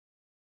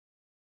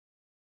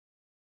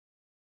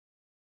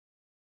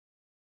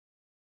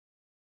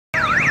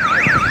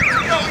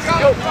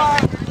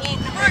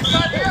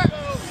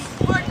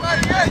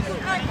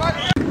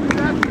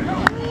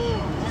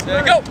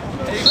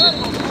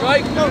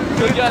strike.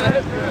 Good guy on the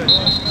hip.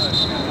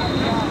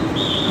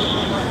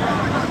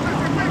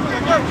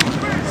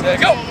 There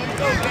you go.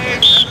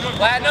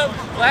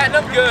 Flatten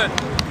him, good.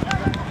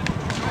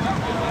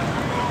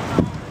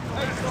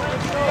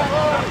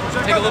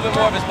 Take a little bit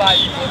more of his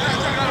body.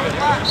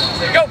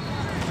 There you go.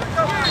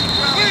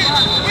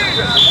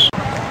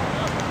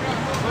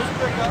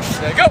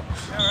 There you go.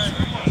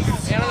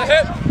 Hand on the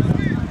hip.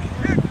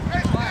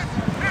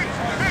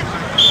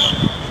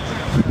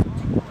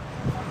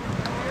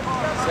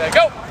 There you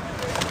go.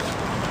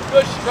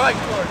 Good strike.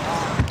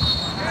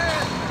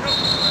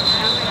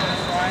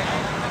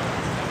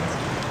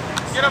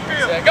 Get up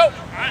here. There you go.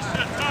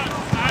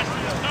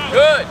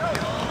 Good.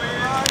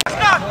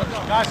 Get up.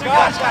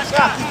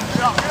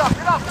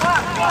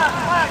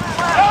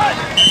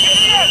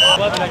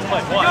 Next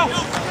play. One.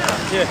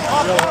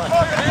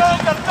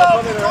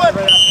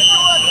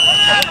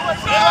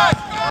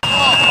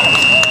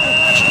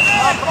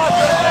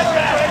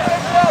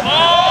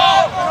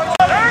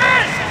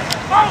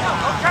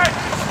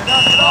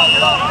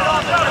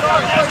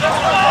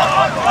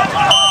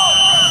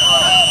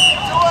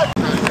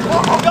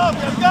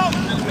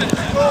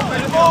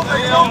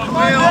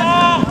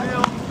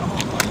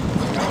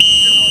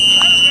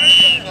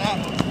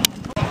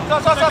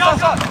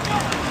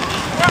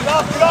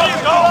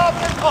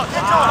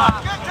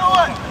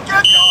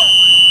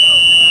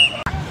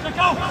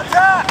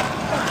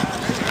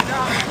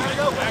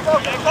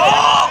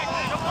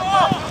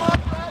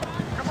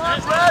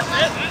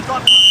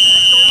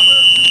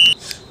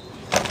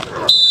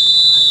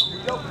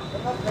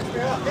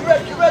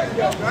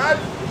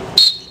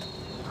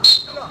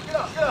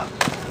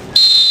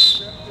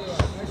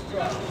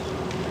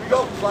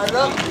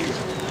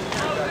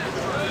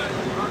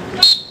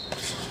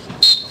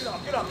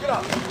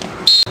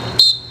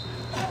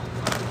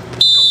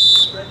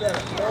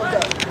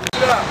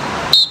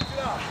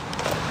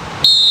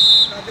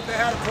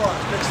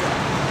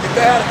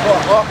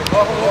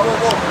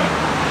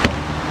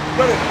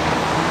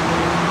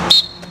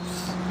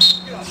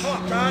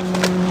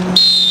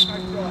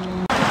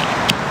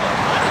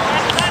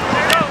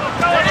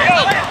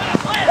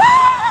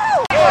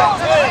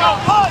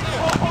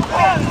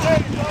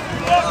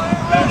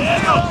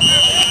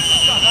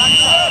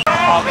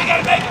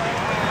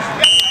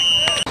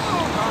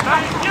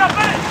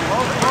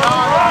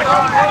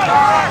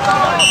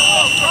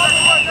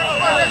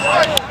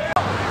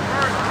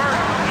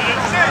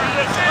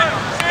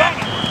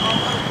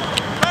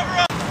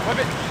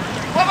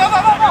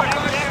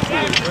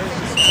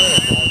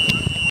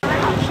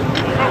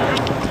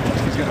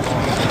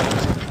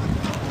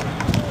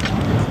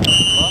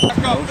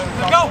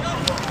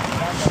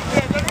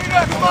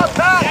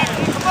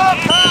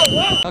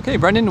 Okay,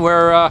 Brendan,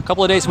 we're a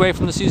couple of days away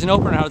from the season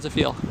opener. How does it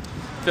feel?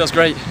 Feels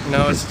great. You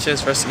know, it's a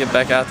chance for us to get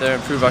back out there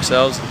and prove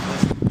ourselves,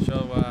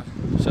 show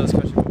this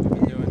country what we've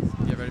been doing,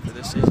 get ready for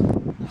this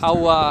season.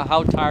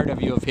 How tired are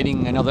you of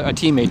hitting a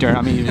teammate during?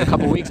 I mean, a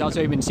couple of weeks.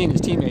 Also, you've been seeing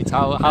his teammates.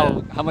 How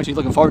much are you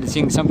looking forward to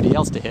seeing somebody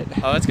else to hit?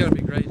 Oh, it's gonna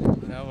be great.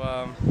 You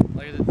know,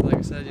 like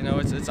I said, you know,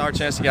 it's our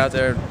chance to get out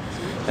there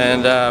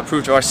and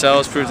prove to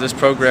ourselves, prove to this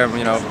program,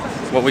 you know,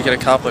 what we can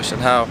accomplish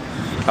and how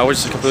we're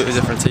just a completely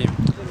different team.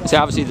 So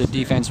obviously the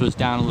defense was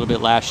down a little bit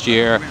last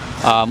year.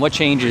 What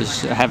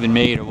changes have been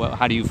made, or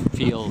how do you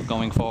feel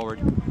going forward?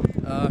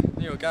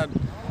 You know,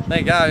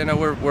 thank God, you know,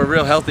 we're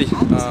real healthy,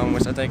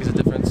 which I think is a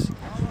difference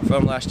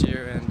from last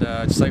year. And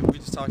just like we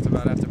just talked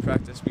about after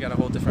practice, we got a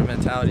whole different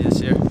mentality this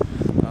year.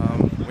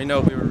 We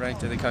know we were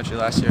ranked in the country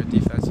last year at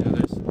defense. You know,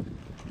 there's,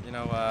 you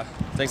know,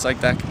 things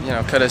like that, you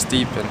know, cut us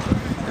deep and,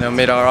 you know,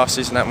 made our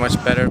offseason that much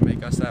better,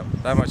 make us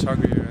that much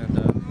hungrier.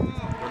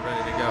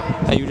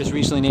 You just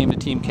recently named the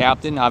team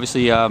captain.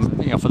 Obviously, you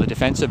know, for the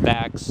defensive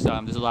backs,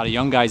 there's a lot of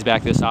young guys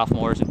back there,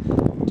 sophomores.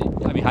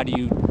 I mean, how do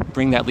you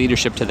bring that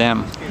leadership to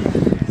them?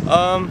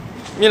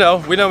 You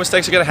know, we know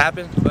mistakes are going to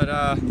happen, but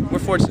we're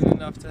fortunate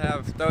enough to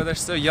have, though they're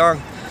still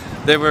young,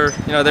 they were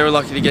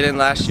lucky to get in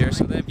last year,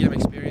 so they've given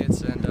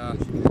experience, and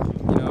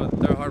you know,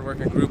 they're a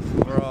hard-working group.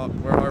 We're a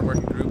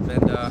hard-working group,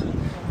 and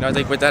you know, I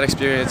think with that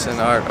experience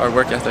and our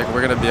work ethic,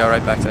 we're going to be all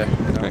right back there.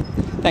 You know? Great.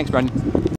 Thanks, Brendan.